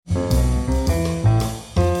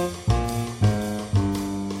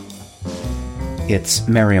It's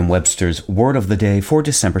Merriam-Webster's Word of the Day for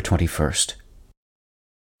December 21st.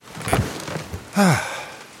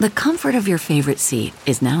 The comfort of your favorite seat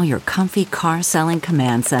is now your comfy car-selling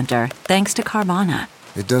command center, thanks to Carvana.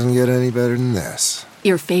 It doesn't get any better than this.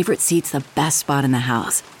 Your favorite seat's the best spot in the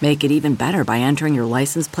house. Make it even better by entering your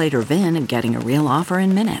license plate or VIN and getting a real offer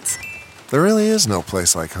in minutes. There really is no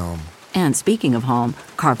place like home. And speaking of home,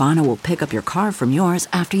 Carvana will pick up your car from yours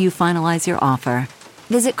after you finalize your offer.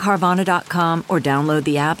 Visit Carvana.com or download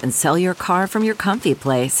the app and sell your car from your comfy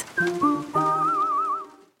place.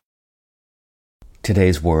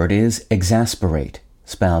 Today's word is exasperate,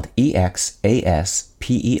 spelled E-X-A-S-P-E-R-A-T-E.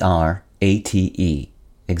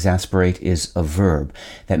 Exasperate is a verb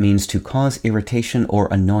that means to cause irritation or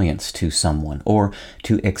annoyance to someone, or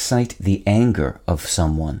to excite the anger of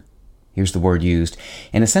someone. Here's the word used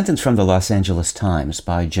in a sentence from the Los Angeles Times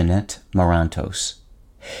by Jeanette Marantos.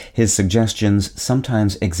 His suggestions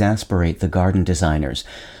sometimes exasperate the garden designers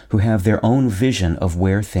who have their own vision of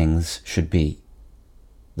where things should be.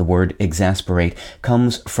 The word exasperate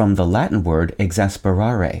comes from the Latin word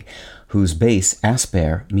exasperare, whose base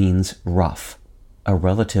asper means rough. A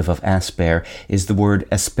relative of asper is the word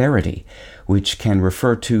asperity, which can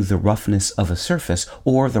refer to the roughness of a surface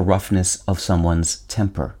or the roughness of someone's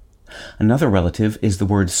temper. Another relative is the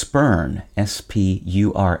word spurn,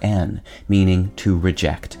 S-P-U-R-N, meaning to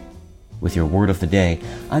reject. With your Word of the Day,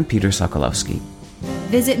 I'm Peter Sokolowski.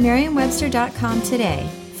 Visit Merriam-Webster.com today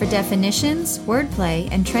for definitions, wordplay,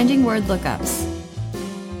 and trending word lookups.